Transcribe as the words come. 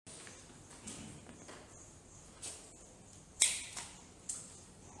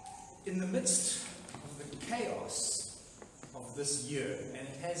In the midst of the chaos of this year, and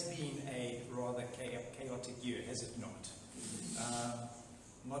it has been a rather chaotic year, has it not?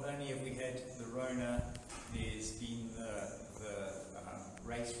 Not only have we had the Rona, there's been the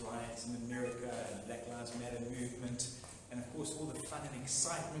race riots in America and the Black Lives Matter movement, and of course all the fun and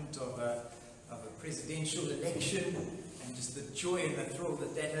excitement of a presidential election, and just the joy and the thrill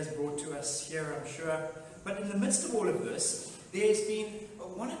that that has brought to us here, I'm sure. But in the midst of all of this, there's been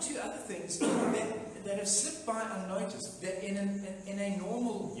one or two other things that have slipped by unnoticed, that in a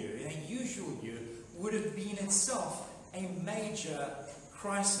normal year, in a usual year, would have been itself a major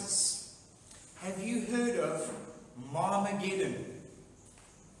crisis. Have you heard of Marmageddon?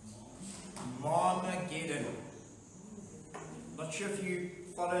 Marmageddon. Not sure if you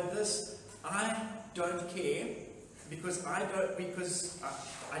followed this. I don't care because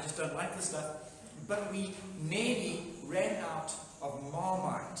I just don't like this stuff. But we nearly ran out of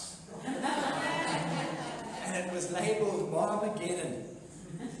Marmite, and it was labelled Marmageddon.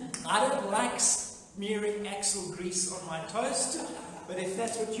 I don't like smearing axle grease on my toast, but if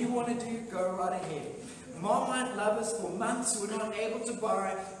that's what you want to do, go right ahead. Marmite lovers for months were not able to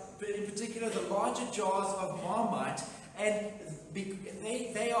buy, in particular, the larger jars of Marmite, and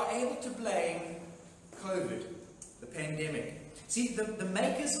they are able to blame COVID, the pandemic. See, the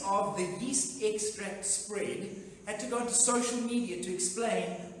makers of the yeast extract spread had to go into social media to explain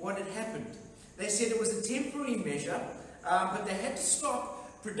what had happened. They said it was a temporary measure, but they had to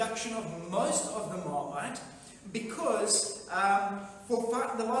stop production of most of the Marmite because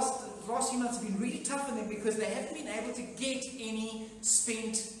the last few months have been really tough on them because they haven't been able to get any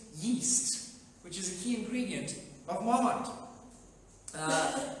spent yeast, which is a key ingredient of Marmite.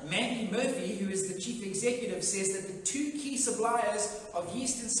 Mandy Murphy, who is the chief executive, says that the two key suppliers of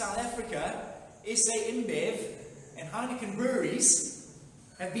yeast in South Africa, SA InBev and Heineken breweries,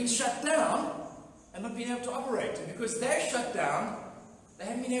 have been shut down and not been able to operate. And because they're shut down, they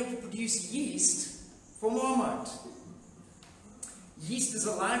haven't been able to produce yeast for Marmite. Yeast is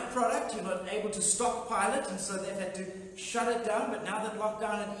a live product, you're not able to stockpile it, and so they've had to shut it down. But now that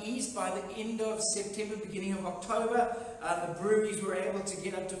lockdown had eased, by the end of September, beginning of October, the breweries were able to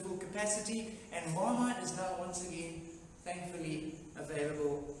get up to full capacity, and Marmite is now once again, thankfully,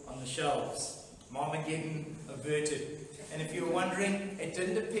 available on the shelves. Marmageddon averted. And if you were wondering, it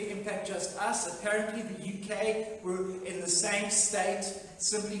didn't impact just us. Apparently the UK were in the same state,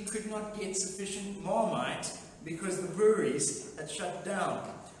 simply could not get sufficient Marmite because the breweries had shut down.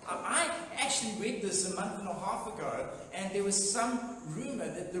 I actually read this a month and a half ago, and there was some rumor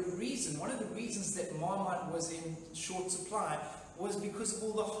that one of the reasons that Marmite was in short supply was because of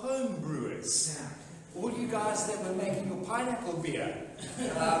all the home brewers. All you guys that were making your pineapple beer,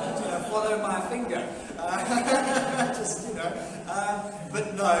 follow my finger.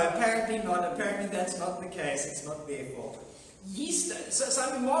 But no, apparently not. Apparently that's not the case. It's not their fault. Yeast,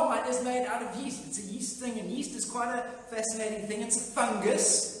 so Marmite is made out of yeast. It's a yeast thing, and yeast is quite a fascinating thing. It's a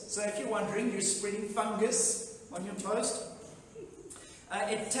fungus. So if you're wondering, you're spreading fungus on your toast.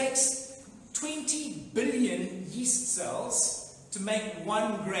 It takes 20 billion yeast cells to make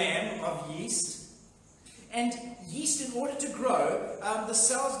 1 gram of yeast. And yeast, in order to grow, the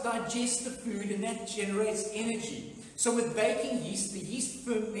cells digest the food, and that generates energy. So with baking yeast, the yeast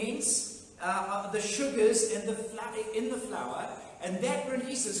ferments the sugars in the flour, and that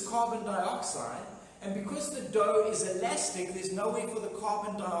releases carbon dioxide. And because the dough is elastic, there's nowhere for the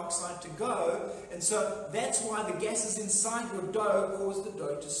carbon dioxide to go, and so that's why the gases inside your dough cause the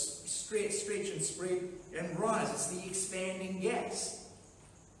dough to stretch and spread and rise. It's the expanding gas.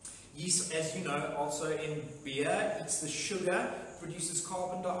 Yeast, as you know, also in beer, it's the sugar, produces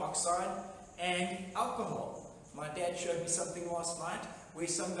carbon dioxide and alcohol. My dad showed me something last night where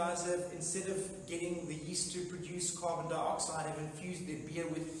some guys have, instead of getting the yeast to produce carbon dioxide, have infused their beer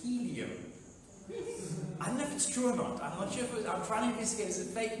with helium. I don't know if it's true or not. I'm not sure if I'm trying to investigate. Is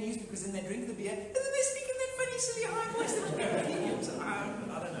it fake news? Because then they drink the beer and then they speak in that funny, silly high voice that you know, helium. So I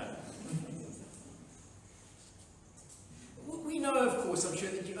don't know. We know, of course, I'm sure,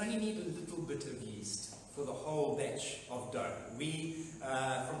 that you only need a little bit of yeast for the whole batch of dough.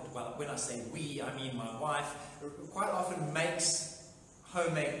 When I say we, I mean my wife, quite often makes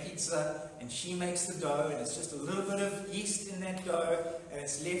homemade pizza, and she makes the dough, and it's just a little bit of yeast in that dough, and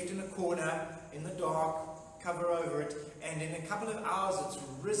it's left in a corner in the dark, cover over it, and in a couple of hours it's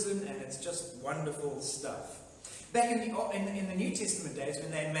risen, and it's just wonderful stuff. Back in the New Testament days,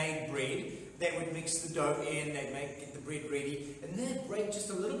 when they made bread, they would mix the dough in, they'd get the bread ready, and then they'd break just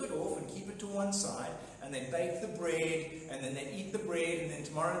a little bit off and keep it to one side, and and they'd bake the bread, and then they'd eat the bread, and then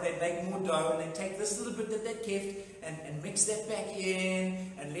tomorrow they'd make more dough, and they'd take this little bit that they'd kept and mix that back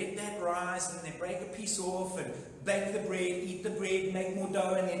in, and let that rise, and then they'd break a piece off, and bake the bread, eat the bread, make more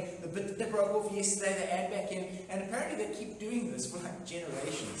dough, and then the bit that they broke off yesterday they add back in, and apparently they keep doing this for like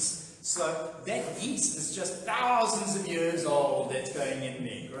generations. So that yeast is just thousands of years old that's going in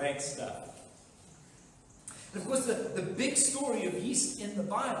there. Great stuff. And of course, the big story of yeast in the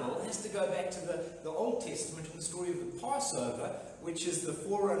Bible has to go back to the Old Testament and the story of the Passover, which is the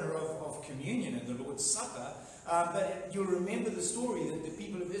forerunner of communion and the Lord's Supper. But you'll remember the story that the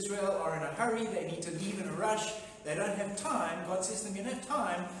people of Israel are in a hurry. They need to leave in a rush. They don't have time. God says to them, you don't have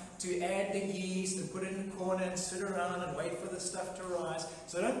time to add the yeast and put it in a corner and sit around and wait for the stuff to rise.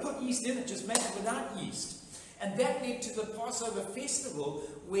 So don't put yeast in it. Just make it without yeast. And that led to the Passover festival,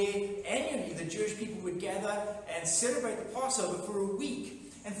 where annually the Jewish people would gather and celebrate the Passover for a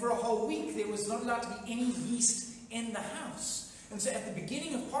week. And for a whole week, there was not allowed to be any yeast in the house. And so at the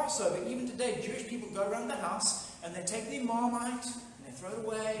beginning of Passover, even today, Jewish people go around the house and they take their Marmite and they throw it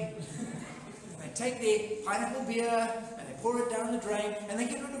away. And they take their pineapple beer and they pour it down the drain, and they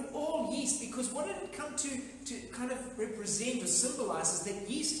get rid of all yeast, because what did it come to kind of represent or symbolize is that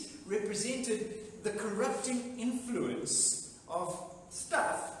yeast represented the corrupting influence of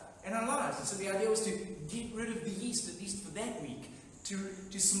stuff in our lives. And so the idea was to get rid of the yeast, at least for that week,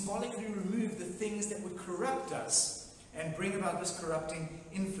 to symbolically remove the things that would corrupt us and bring about this corrupting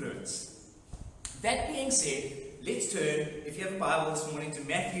influence. That being said, let's turn, if you have a Bible this morning, to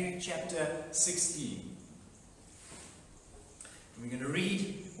Matthew chapter 16. And we're going to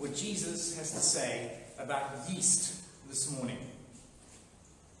read what Jesus has to say about yeast this morning.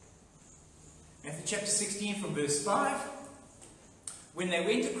 Matthew chapter 16 from verse 5. When they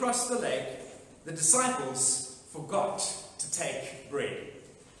went across the lake, the disciples forgot to take bread.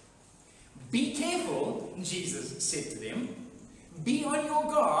 Be careful, Jesus said to them. Be on your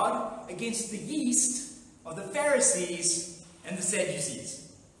guard against the yeast of the Pharisees and the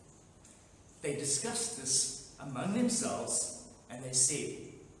Sadducees. They discussed this among themselves, and they said,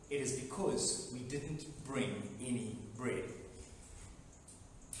 it is because we didn't bring any bread.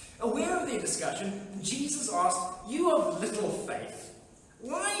 Aware of their discussion, Jesus asked, you of little faith,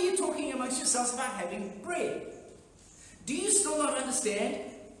 why are you talking amongst yourselves about having bread? Do you still not understand?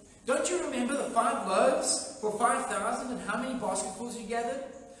 Don't you remember the 5 loaves for 5,000 and how many basketfuls you gathered?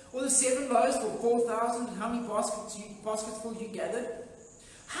 Or the 7 loaves for 4,000 and how many basketfuls you gathered?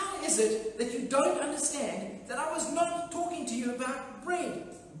 How is it that you don't understand that I was not talking to you about bread?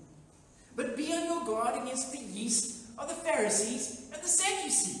 But be on your guard against the yeast of the Pharisees and the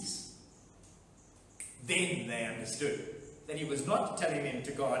Sadducees. Then they understood that he was not telling them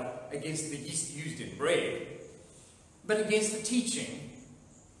to guard against the yeast used in bread, but against the teaching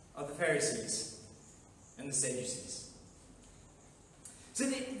of the Pharisees and the Sadducees. So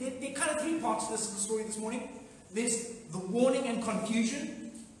there are kind of 3 parts to this story this morning. There's the warning and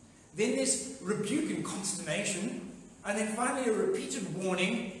confusion, then there's rebuke and consternation, and then finally a repeated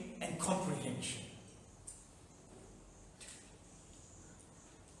warning and comprehension.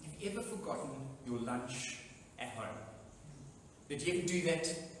 Have you ever forgotten your lunch at home? Did you ever do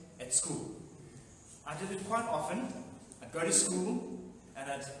that at school? I did it quite often. I'd go to school and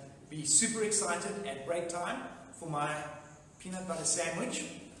I'd be super excited at break time for my peanut butter sandwich,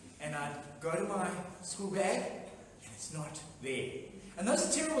 and I'd go to my school bag and it's not there. And those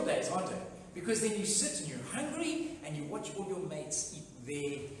are terrible days, aren't they? Because then you sit and you're hungry and you watch all your mates eat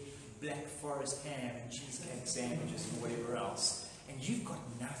their Black Forest ham and cheesecake sandwiches and whatever else, and you've got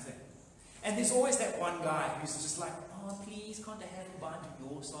nothing. And there's always that one guy who's just like, oh, please, can't I have a bite of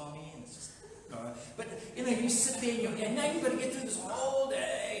your salami? And it's just, no. But, you know, you sit there and you're going, now you've got to get through this whole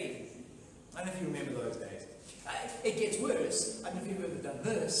day. I don't know if you remember those days. It gets worse. I don't know if you've ever done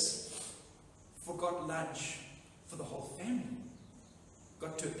this. Forgot lunch for the whole family.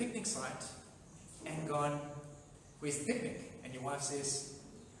 Got to a picnic site and gone, where's the picnic? And your wife says,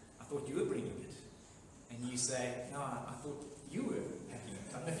 I thought you were bringing it. And you say, no, I thought you were packing it.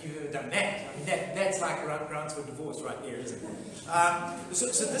 I don't know if you've ever done that. I mean, that's like grounds for divorce right there, isn't it? So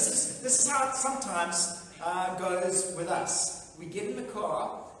this is how it sometimes goes with us. We get in the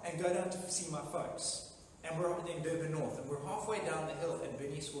car and go down to see my folks. And we're in Durban North. And we're halfway down the hill, and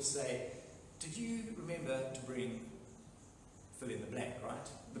Bernice will say, did you remember to bring fill in the blank, right?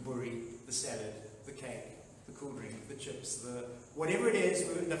 The burrie, the salad, the cake, the cool drink, the chips, the whatever it is,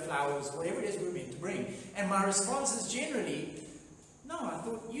 the flowers, whatever it is we're meant to bring. And my response is generally, no, I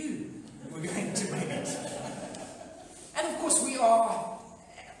thought you were going to bring it. And of course we are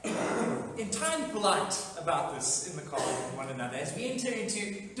entirely polite about this in the car with one another as we enter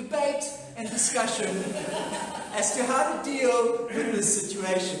into debate and discussion as to how to deal with this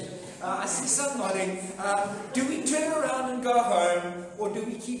situation. I see some nodding. Do we turn around and go home, or do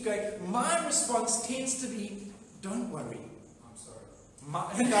we keep going? My response tends to be, don't worry. I'm sorry. No,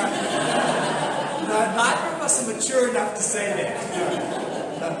 neither of us are mature enough to say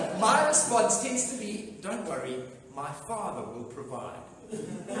that. No. My response tends to be, don't worry, my Father will provide.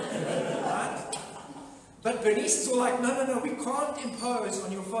 Right? But Bernice is all like, no, we can't impose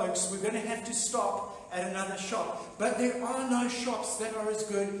on your folks. We're going to have to stop at another shop. But there are no shops that are as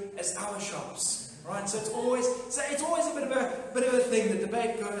good as our shops. Right? So it's always a bit of a thing. The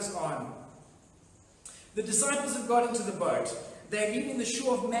debate goes on. The disciples have got into the boat. They're leaving the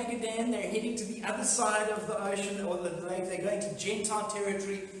shore of Magadan. They're heading to the other side of the ocean or the lake. They're going to Gentile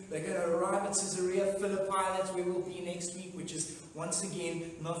territory. They're going to arrive at Caesarea Philippi. That's where we'll be next week, which is once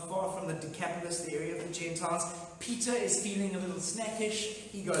again not far from the Decapolis, the area of the Gentiles. Peter is feeling a little snackish.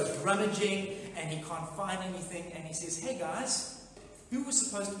 He goes rummaging and he can't find anything. And he says, hey guys, who was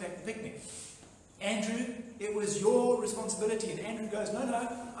supposed to pack the picnic? Andrew, it was your responsibility. And Andrew goes, no,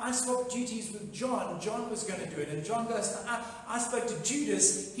 I swapped duties with John. John was going to do it. And John goes, I spoke to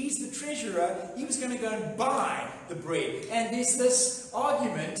Judas. He's the treasurer. He was going to go and buy the bread. And there's this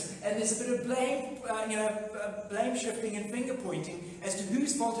argument, and there's a bit of blame shifting and finger pointing as to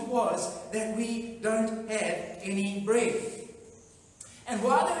whose fault it was that we don't have any bread. And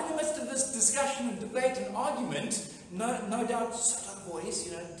while they're in the midst of this discussion and debate and argument, no doubt, voice,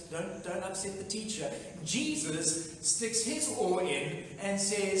 don't upset the teacher. Jesus sticks his oar in and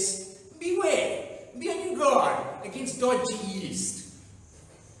says, beware, be on your guard against dodgy yeast.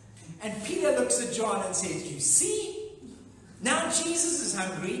 And Peter looks at John and says, you see, now Jesus is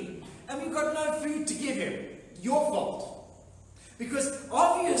hungry and we've got no food to give him. Your fault. Because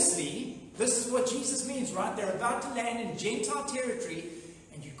obviously, this is what Jesus means, right? They're about to land in Gentile territory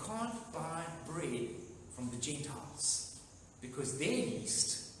and you can't buy bread from the Gentiles. Because their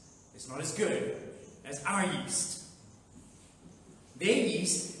yeast is not as good as our yeast. Their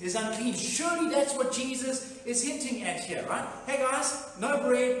yeast is unclean. Surely that's what Jesus is hinting at here, right? Hey guys, no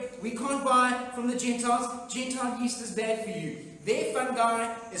bread. We can't buy from the Gentiles. Gentile yeast is bad for you. Their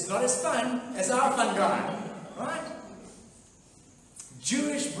fungi is not as fun as our fungi, right?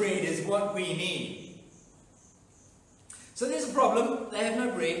 Jewish bread is what we need. So there's a problem. They have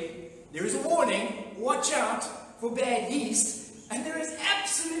no bread. There is a warning. Watch out for bad yeast, and there is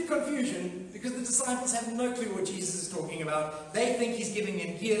absolute confusion because the disciples have no clue what Jesus is talking about. They think he's giving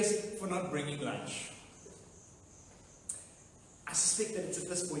them gears for not bringing lunch. I suspect that it's at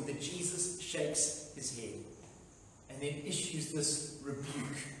this point that Jesus shakes his head and then issues this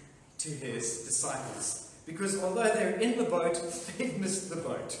rebuke to his disciples, because although they're in the boat, they've missed the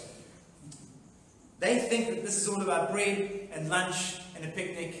boat. They think that this is all about bread and lunch and a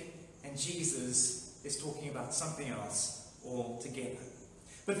picnic, and Jesus is talking about something else altogether.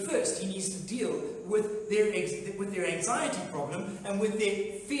 But first, he needs to deal with their anxiety problem and with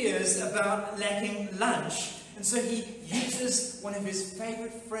their fears about lacking lunch. And so he uses one of his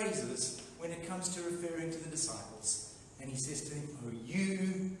favorite phrases when it comes to referring to the disciples. And he says to them, "Oh,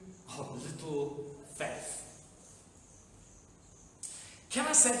 you of little faith." Can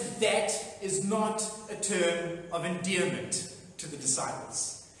I say that is not a term of endearment to the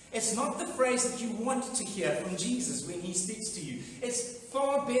disciples? It's not the phrase that you want to hear from Jesus when he speaks to you. It's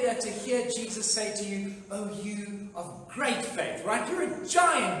far better to hear Jesus say to you, "Oh, you of great faith," right? You're a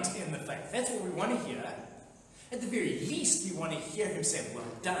giant in the faith. That's what we want to hear. At the very least, we want to hear him say, "Well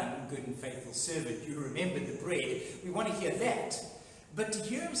done, good and faithful servant. You remembered the bread." We want to hear that. But to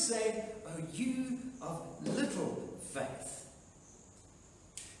hear him say, "Oh, you of little faith."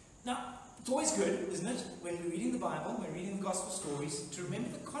 Now, it's always good, isn't it, when we're reading the Bible, when we're reading the gospel stories, to remember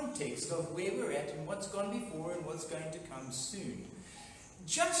the context of where we're at and what's gone before and what's going to come soon.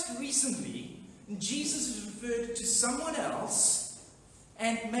 Just recently, Jesus has referred to someone else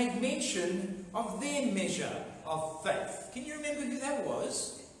and made mention of their measure of faith. Can you remember who that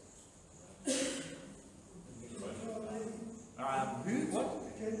was? Who? What?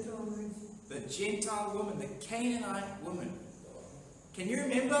 The Gentile woman, the Canaanite woman. Can you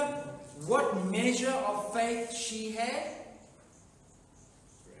remember what measure of faith she had?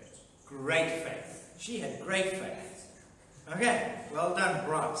 Great faith. She had great faith. Okay, well done,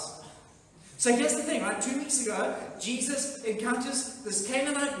 Bryce. So here's the thing, right? 2 weeks ago, Jesus encounters this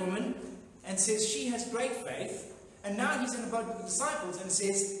Canaanite woman and says she has great faith. And now he's in a boat with the disciples and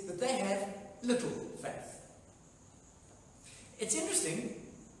says that they have little faith. It's interesting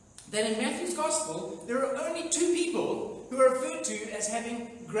that in Matthew's Gospel, there are only 2 people who are referred to as having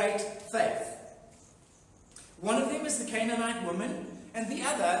great faith. One of them is the Canaanite woman, and the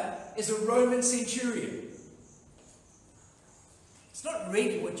other is a Roman centurion. It's not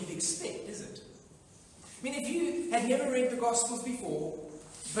really what you'd expect, is it? I mean, if you had never read the Gospels before,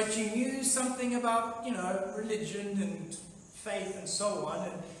 but you knew something about, religion and faith and so on,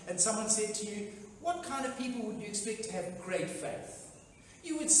 and someone said to you, what kind of people would you expect to have great faith?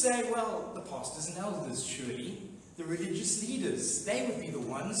 You would say, well, the pastors and elders, surely. The religious leaders, they would be the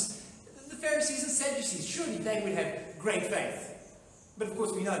ones. The Pharisees and Sadducees, surely they would have great faith. But of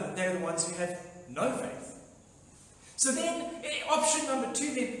course we know that they're the ones who have no faith. So then, option number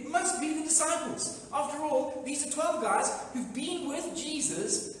 2 then must be the disciples. After all, these are 12 guys who've been with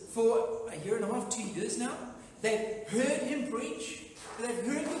Jesus for a year and a half, 2 years now. They've heard him preach. They've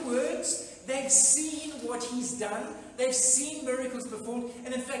heard the words. They've seen what he's done. They've seen miracles performed.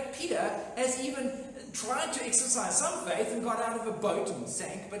 And in fact, Peter has even tried to exercise some faith and got out of a boat and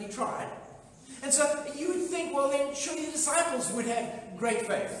sank, but he tried. And so you would think, well then, surely the disciples would have great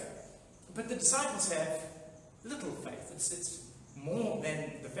faith. But the disciples have little faith. It's more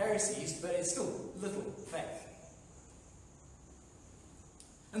than the Pharisees, but it's still little faith.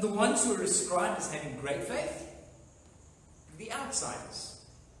 And the ones who are described as having great faith, the outsiders,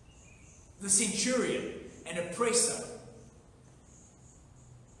 the centurion, an oppressor,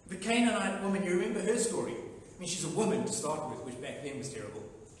 the Canaanite woman. You remember her story? I mean, she's a woman to start with, which back then was terrible.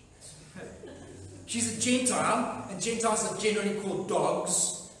 She's a Gentile, and Gentiles are generally called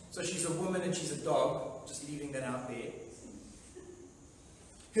dogs. So she's a woman and she's a dog, just leaving that out there.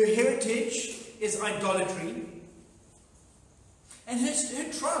 Her heritage is idolatry. And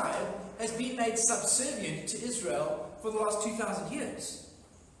her tribe has been made subservient to Israel for the last 2,000 years.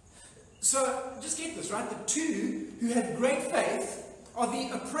 So, just get this, right? The two who have great faith are the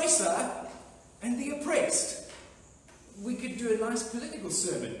oppressor and the oppressed. We could do a nice political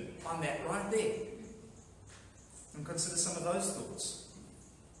sermon on that right there. And consider some of those thoughts.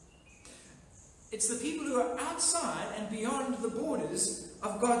 It's the people who are outside and beyond the borders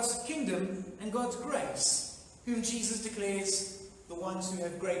of God's kingdom and God's grace whom Jesus declares the ones who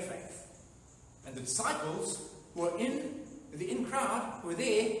have great faith. And the disciples who are in the in crowd, who are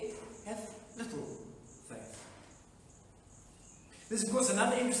there, have little faith. There's of course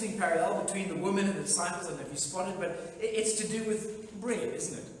another interesting parallel between the woman and the disciples. I don't know if you spotted, but it's to do with bread,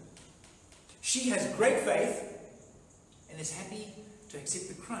 isn't it? She has great faith and is happy to accept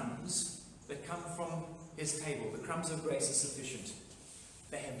the crumbs that come from his table. The crumbs of grace are sufficient.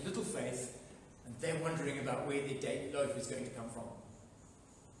 They have little faith, and they're wondering about where their daily loaf is going to come from.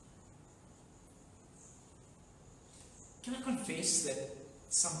 Can I confess that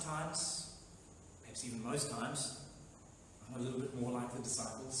sometimes, perhaps even most times, I'm a little bit more like the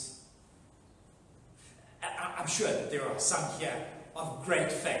disciples? I'm sure that there are some here of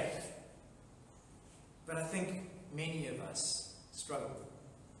great faith, but I think many of us struggle.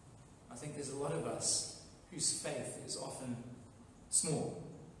 I think there's a lot of us whose faith is often small.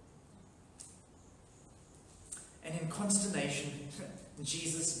 And in consternation,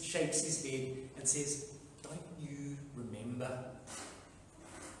 Jesus shakes his head and says, "Don't you remember?"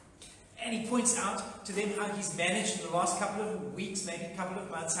 And he points out to them how he's managed in the last couple of weeks, maybe a couple of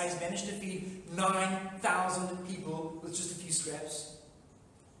months, how he's managed to feed 9,000 people with just a few scraps.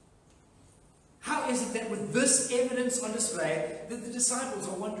 How is it that with this evidence on display, that the disciples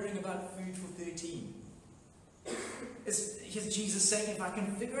are wondering about food for 13? Here's Jesus saying, if I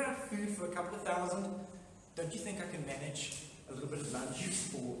can figure out food for a couple of thousand, don't you think I can manage a little bit of lunch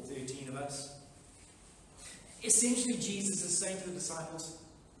for 13 of us? Essentially, Jesus is saying to the disciples,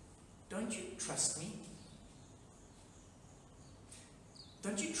 don't you trust me?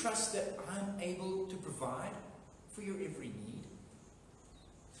 Don't you trust that I'm able to provide for your every need?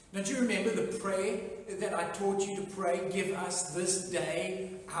 Don't you remember the prayer that I taught you to pray? Give us this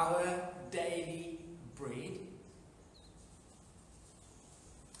day our daily bread.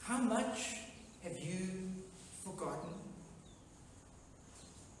 How much have you forgotten?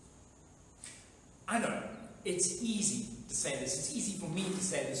 I know, it's easy to say this. It's easy for me to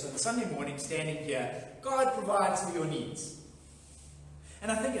say this on a Sunday morning standing here. God provides for your needs.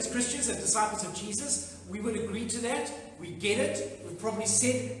 And I think as Christians and disciples of Jesus, we would agree to that. We get it. We've probably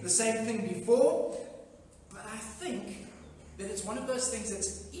said the same thing before. But I think that it's one of those things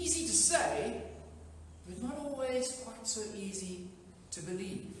that's easy to say, but not always quite so easy to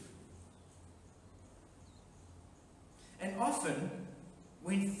believe. And often,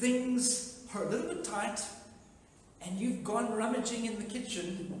 when things are a little bit tight, and you've gone rummaging in the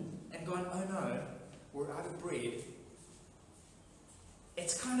kitchen and gone, oh no, we're out of bread,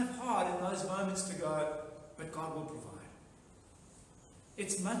 it's kind of hard in those moments to go, but God will provide.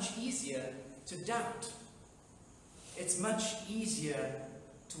 it's much easier to doubt. It's much easier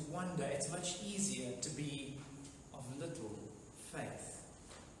to wonder. It's much easier to be of little faith.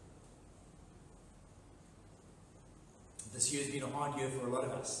 This year has been a hard year for a lot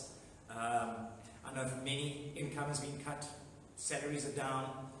of us. I know for many, income has been cut, salaries are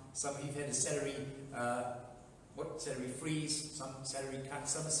down, some of you have had a salary freeze, some salary cut,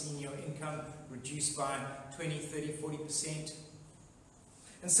 some have seen your income reduced by 20, 30, 40%.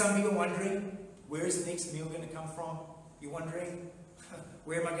 And some of you are wondering, where is the next meal going to come from? You're wondering,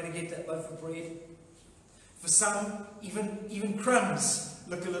 where am I going to get that loaf of bread? For some, even crumbs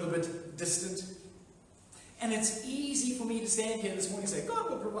look a little bit distant. And it's easy for me to stand here this morning and say, God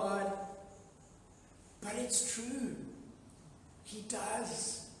will provide. But it's true. He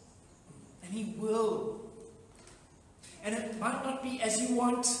does. And He will. And it might not be as you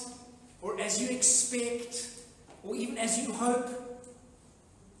want, or as you expect, or even as you hope.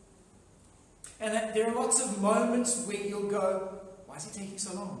 And that there are lots of moments where you'll go, why is He taking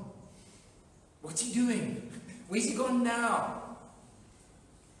so long? What's He doing? Where's He gone now?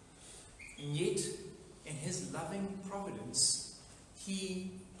 And yet, in His loving providence,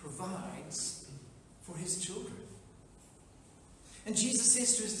 He provides for His children. And Jesus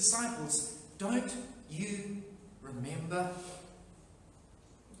says to His disciples, don't you remember?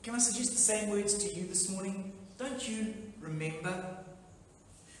 Can I suggest the same words to you this morning? Don't you remember?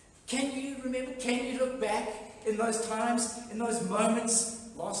 Can you remember? Can you look back in those times, in those moments,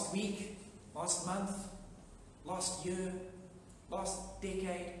 last week, last month, last year, last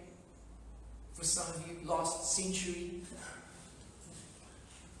decade, for some of you, last century?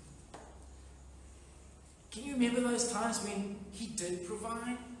 Can you remember those times when He did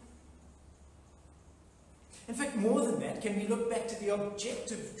provide? In fact, more than that, can we look back to the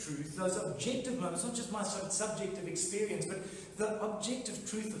objective truth, those objective moments, not just my subjective experience, but the objective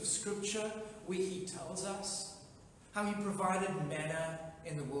truth of Scripture, where He tells us how He provided manna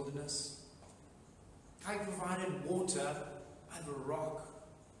in the wilderness, how He provided water over a rock,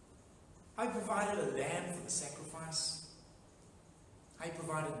 how He provided a lamb for the sacrifice, how He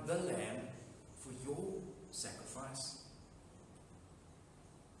provided the lamb for your sacrifice.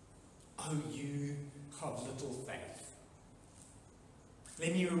 Oh, you of little faith.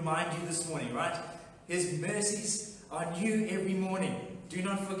 Let me remind you this morning, right? His mercies are new every morning. Do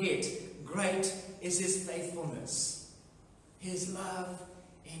not forget, great is His faithfulness. His love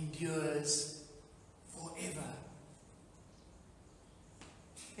endures forever.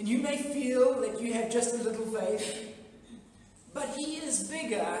 And you may feel that you have just a little faith, but He is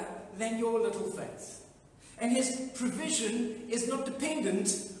bigger than your little faith. And His provision is not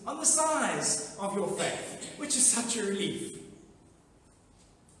dependent on the size of your faith, which is such a relief.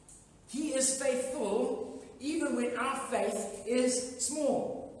 He is faithful even when our faith is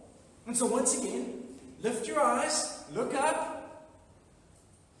small. And so once again, lift your eyes, look up.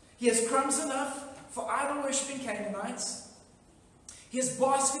 He has crumbs enough for idol-worshipping Canaanites. He has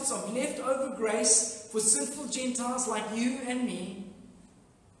baskets of leftover grace for sinful Gentiles like you and me.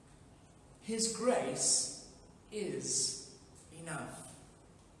 His grace is enough.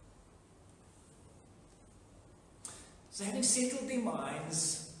 So having settled their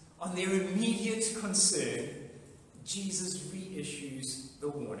minds on their immediate concern, Jesus reissues the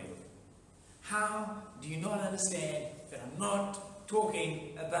warning. How do you not understand that I'm not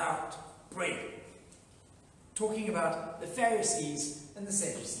talking about bread? Talking about the Pharisees and the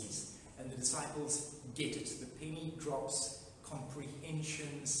Sadducees. And the disciples get it. The penny drops,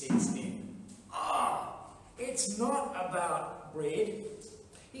 comprehension sets in. It's not about bread.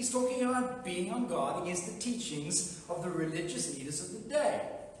 He's talking about being on guard against the teachings of the religious leaders of the day.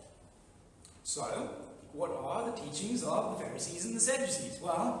 So, what are the teachings of the Pharisees and the Sadducees?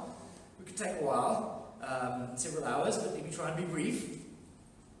 Well, we could take a while, several hours, but let me try and be brief.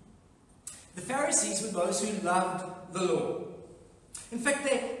 The Pharisees were those who loved the law. In fact,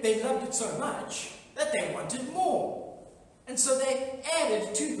 they loved it so much that they wanted more. And so they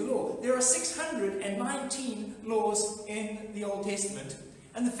added to the law. There are 619 laws in the Old Testament.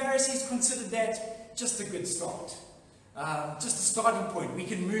 And the Pharisees considered that just a good start. Just a starting point. We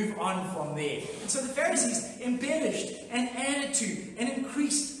can move on from there. And so the Pharisees embellished and added to and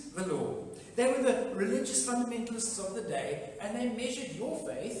increased the law. They were the religious fundamentalists of the day, and they measured your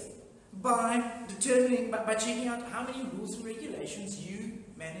faith by checking out how many rules and regulations you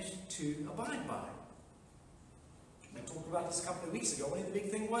managed to abide by. We talked about this a couple of weeks ago. One of the big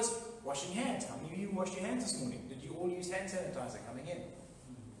things was washing hands. How many of you washed your hands this morning? Did you all use hand sanitizer coming in?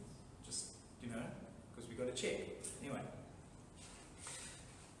 Just, because we got to check. Anyway.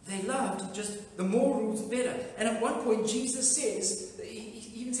 They loved just the more rules, the better. And at one point, Jesus says, he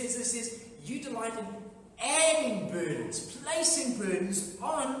even says this, says, you delight in adding burdens, placing burdens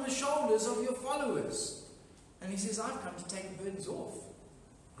on the shoulders of your followers. And he says, I've come to take the burdens off.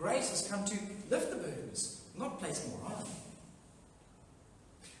 Grace has come to lift the burdens, not place more on.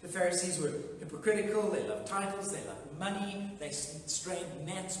 The Pharisees were hypocritical, they loved titles, they loved money, they strained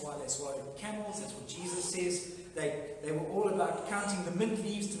gnats while they swallowed camels, that's what Jesus says. They were all about counting the mint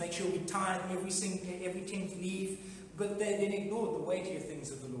leaves to make sure we tithe every 10th leaf, but they then ignored the weightier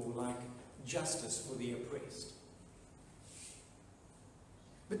things of the law, like justice for the oppressed.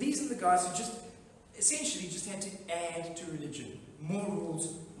 But these are the guys who essentially just had to add to religion. More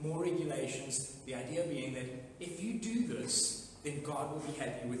rules, more regulations, the idea being that if you do this, then God will be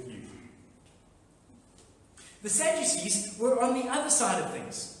happy with you. The Sadducees were on the other side of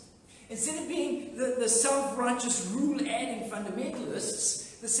things. Instead of being the self-righteous, rule-adding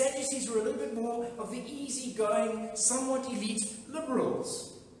fundamentalists, the Sadducees were a little bit more of the easy-going, somewhat elite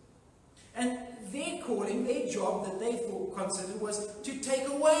liberals. And their calling, their job that they considered was to take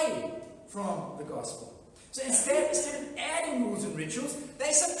away from the gospel. So instead of adding rules and rituals,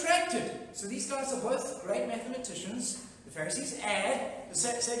 they subtracted. So these guys are both great mathematicians. The Pharisees add, the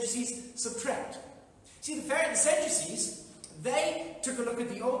Sadducees subtract. See, the Sadducees, they took a look at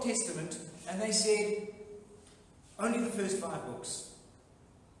the Old Testament and they said, only the first 5 books.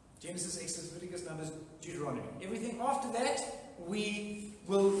 Genesis, Exodus, Leviticus, Numbers, Deuteronomy. Everything after that, we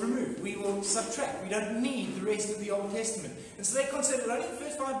will remove. We will subtract. We don't need the rest of the Old Testament. And so they considered only the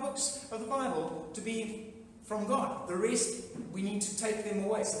first 5 books of the Bible to be from God. The rest, we need to take them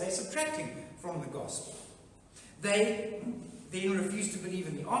away. So they're subtracting from the gospel. They then refused to believe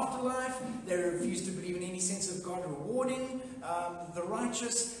in the afterlife. They refused to believe in any sense of God rewarding the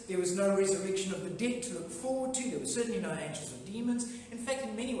righteous. There was no resurrection of the dead to look forward to. There was certainly no angels or demons. In fact,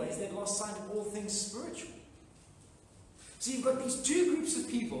 in many ways, they'd lost sight of all things spiritual. So you've got these two groups of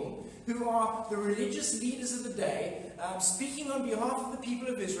people who are the religious leaders of the day, speaking on behalf of the people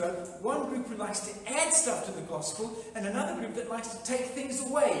of Israel. One group who likes to add stuff to the gospel, and another group that likes to take things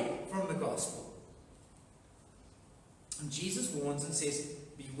away from the gospel. And Jesus warns and says,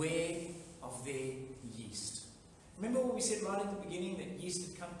 beware of their yeast. Remember what we said right at the beginning, that yeast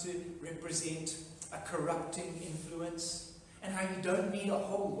had come to represent a corrupting influence, and how you don't need a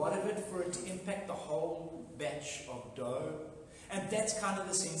whole lot of it for it to impact the whole batch of dough. And that's kind of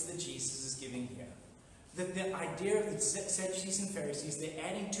the sense that Jesus is giving here. That the idea of the Sadducees and Pharisees, they're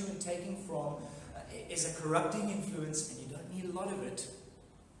adding to and taking from, is a corrupting influence, and you don't need a lot of it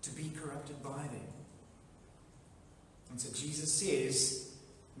to be corrupted by them. And so Jesus says,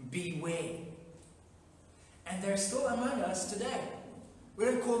 beware. And they're still among us today. We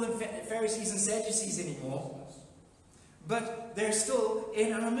don't call them Pharisees and Sadducees anymore, but they're still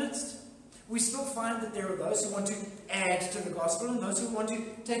in our midst. We still find that there are those who want to add to the gospel and those who want to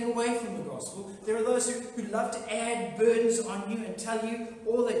take away from the gospel. There are those who love to add burdens on you and tell you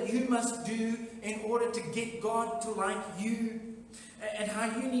all that you must do in order to get God to like you, and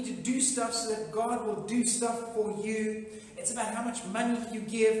how you need to do stuff so that God will do stuff for you. It's about how much money you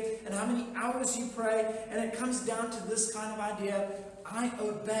give and how many hours you pray, and it comes down to this kind of idea: I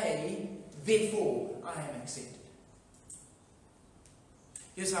obey, therefore I am accepted.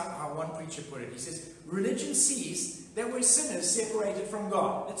 Here's how one preacher put it. He says, religion sees that we're sinners separated from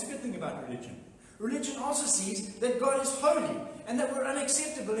God. That's a good thing about religion. Religion also sees that God is holy and that we're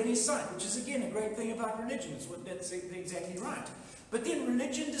unacceptable in His sight, which is again a great thing about religion. That's exactly right. But then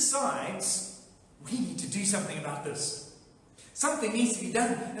religion decides, we need to do something about this. Something needs to be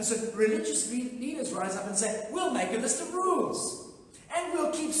done. And so religious leaders rise up and say, we'll make a list of rules. And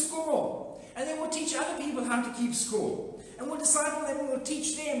we'll keep score. And then we'll teach other people how to keep score. And we'll disciple them and we'll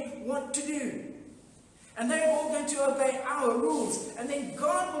teach them what to do. And they're all going to obey our rules. And then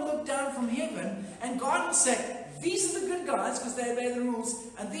God will look down from heaven and God will say, these are the good guys because they obey the rules.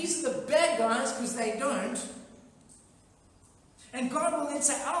 And these are the bad guys because they don't. And God will then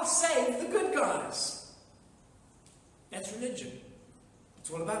say, I'll save the good guys. That's religion. It's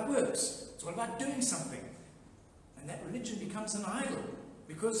all about works. It's all about doing something. And that religion becomes an idol,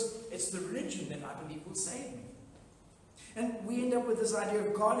 because it's the religion that I believe will save me. And we end up with this idea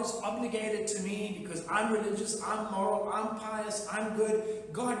of God is obligated to me because I'm religious, I'm moral, I'm pious, I'm good.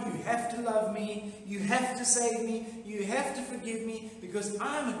 God, you have to love me. You have to save me. You have to forgive me because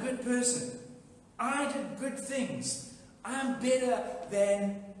I'm a good person. I did good things. I'm better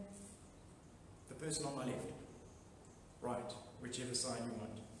than the person on my left, right, whichever side you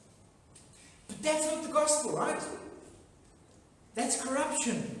want. But that's not the gospel, right? That's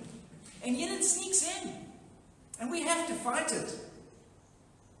corruption. And yet it sneaks in. And we have to fight it.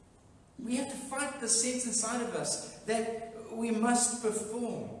 We have to fight the sense inside of us that we must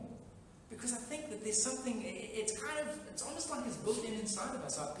perform. Because I think that there's something, it's almost like it's built in inside of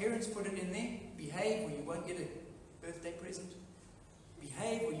us. Our parents put it in there. Behave or you won't get a birthday present.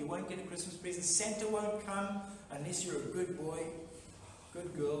 Behave or you won't get a Christmas present. Santa won't come unless you're a good boy,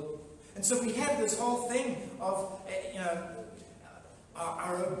 good girl. And so we have this whole thing of,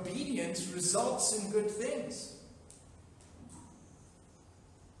 our obedience results in good things.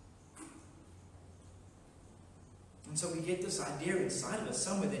 And so we get this idea inside of us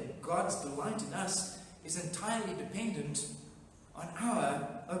somewhere that God's delight in us is entirely dependent on our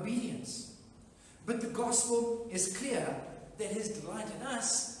obedience. But the gospel is clear that his delight in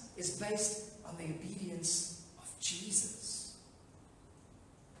us is based on the obedience of Jesus.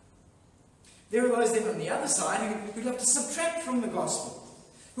 There are those then on the other side who'd love to subtract from the gospel,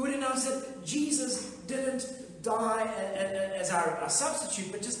 who would announce that Jesus didn't die as our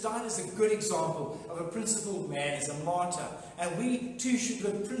substitute, but just died as a good example of a principled man, as a martyr. And we too should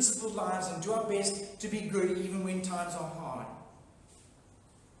live principled lives and do our best to be good even when times are hard.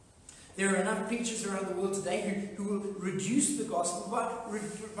 There are enough preachers around the world today who will reduce the gospel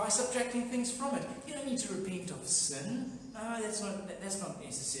by subtracting things from it. You don't need to repent of sin. No, that's not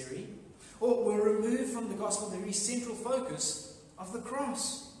necessary. Or will remove from the gospel the very central focus of the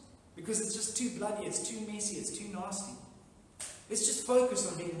cross. Because it's just too bloody, it's too messy, it's too nasty. Let's just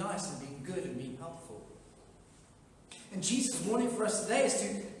focus on being nice and being good and being helpful. And Jesus' warning for us today is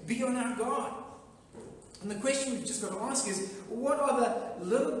to be on our guard. And the question we've just got to ask is, what are the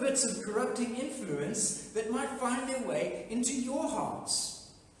little bits of corrupting influence that might find their way into your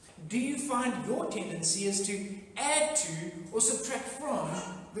hearts? Do you find your tendency is to add to or subtract from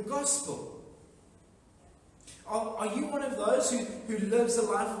the gospel? Are you one of those who lives a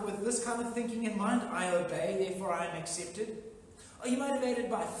life with this kind of thinking in mind? I obey, therefore I am accepted. Are you motivated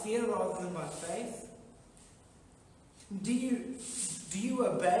by fear rather than by faith? Do you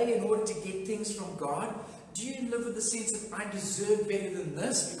obey in order to get things from God? Do you live with the sense of I deserve better than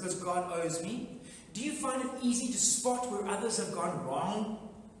this because God owes me? Do you find it easy to spot where others have gone wrong?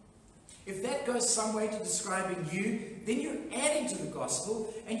 If that goes some way to describing you, then you're adding to the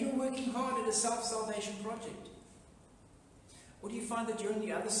gospel and you're working hard at a self-salvation project. Or do you find that you're on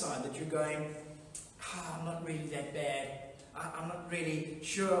the other side, that you're going, I'm not really that bad. I'm not really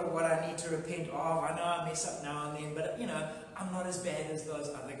sure what I need to repent of. I know I mess up now and then, but I'm not as bad as those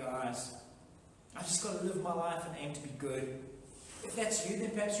other guys. I've just got to live my life and aim to be good. If that's you,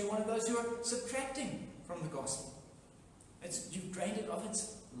 then perhaps you're one of those who are subtracting from the gospel. You've drained it of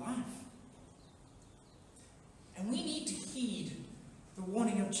its life. And we need to heed the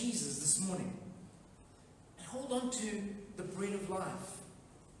warning of Jesus this morning and hold on to the bread of life,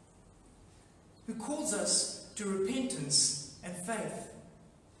 who calls us to repentance and faith,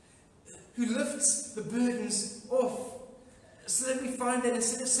 who lifts the burdens off, so that we find that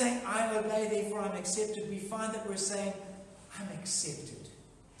instead of saying, I obey, therefore I'm accepted, we find that we're saying, I'm accepted,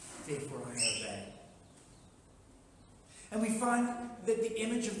 therefore I obey. And we find that the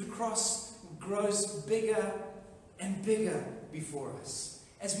image of the cross grows bigger and bigger before us,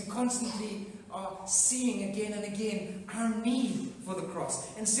 as we constantly are seeing again and again our need for the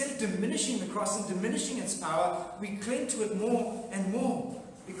cross. Instead of diminishing the cross and diminishing its power, we cling to it more and more,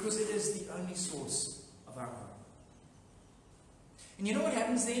 because it is the only source of our hope. And you know what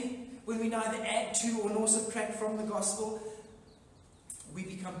happens then? When we neither add to or nor subtract from the gospel, we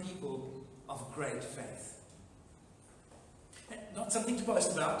become people of great faith. Not something to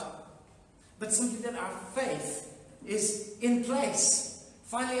boast about, but simply that our faith is in place.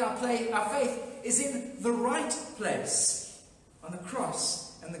 Finally, our faith is in the right place, on the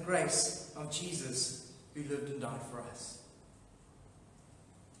cross and the grace of Jesus, who lived and died for us.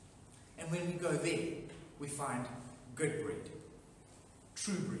 And when we go there, we find good bread,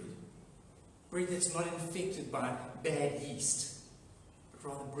 true bread that's not infected by bad yeast,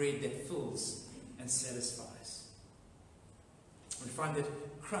 but rather bread that fills and satisfies. We find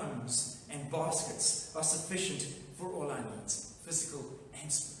that crumbs and baskets are sufficient for all our needs, physical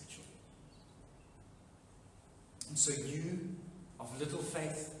and spiritual. And so you, of little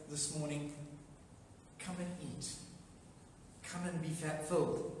faith this morning, come and eat. Come and be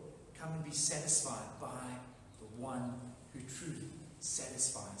filled. Come and be satisfied by the one who truly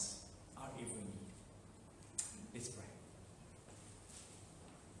satisfies our every need. Let's pray.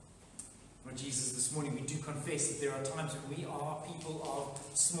 Lord Jesus, this morning we do confess that there are times when we are people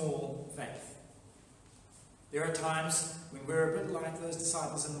of small faith. There are times when we're a bit like those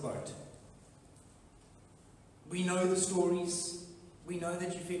disciples in the boat. We know the stories. We know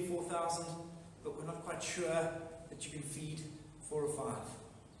that you fed 4,000, but we're not quite sure that you can feed 4 or 5.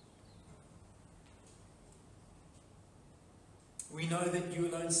 We know that you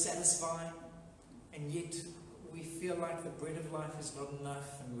alone satisfy, and yet we feel like the bread of life is not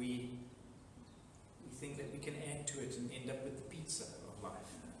enough, and we think that we can add to it and end up with the pizza of life.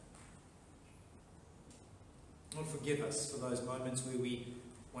 Lord, forgive us for those moments where we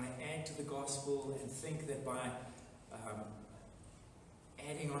want to add to the gospel and think that by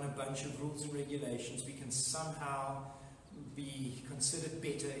adding on a bunch of rules and regulations we can somehow be considered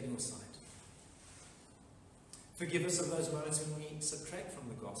better in your sight. Forgive us of those moments when we subtract from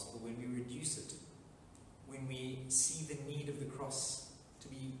the gospel, when we reduce it, when we see the need of the cross to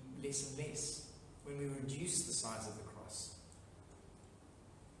be less and less, when we reduce the size of the cross,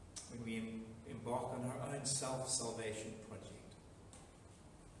 when we embark on our own self-salvation project.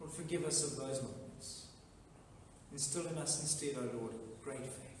 Lord, forgive us of those moments. Instill in us instead, O Lord, great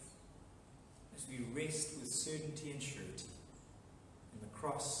faith, as we rest with certainty and surety in the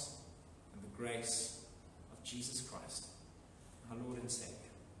cross and the grace of Jesus Christ, our Lord and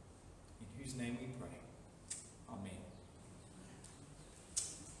Saviour, in whose name we pray. Amen.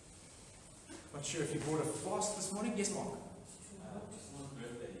 Not sure if you brought a fast this morning. Yes, Mark?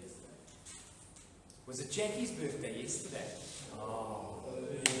 Was it Jackie's birthday yesterday? Oh.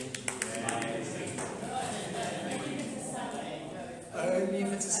 Only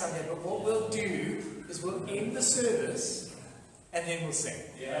if it's a Sunday. But what we'll do is we'll end the service and then we'll sing.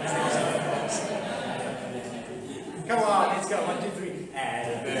 Come on, let's go. 1, 2, 3.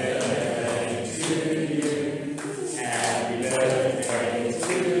 Happy birthday to you. Happy birthday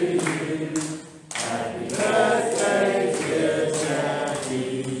to you. Happy birthday, dear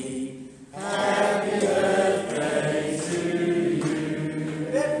Jackie. Happy birthday to you.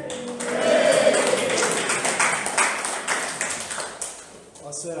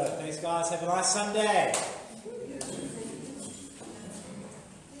 Awesome. Thanks, guys. Have a nice Sunday.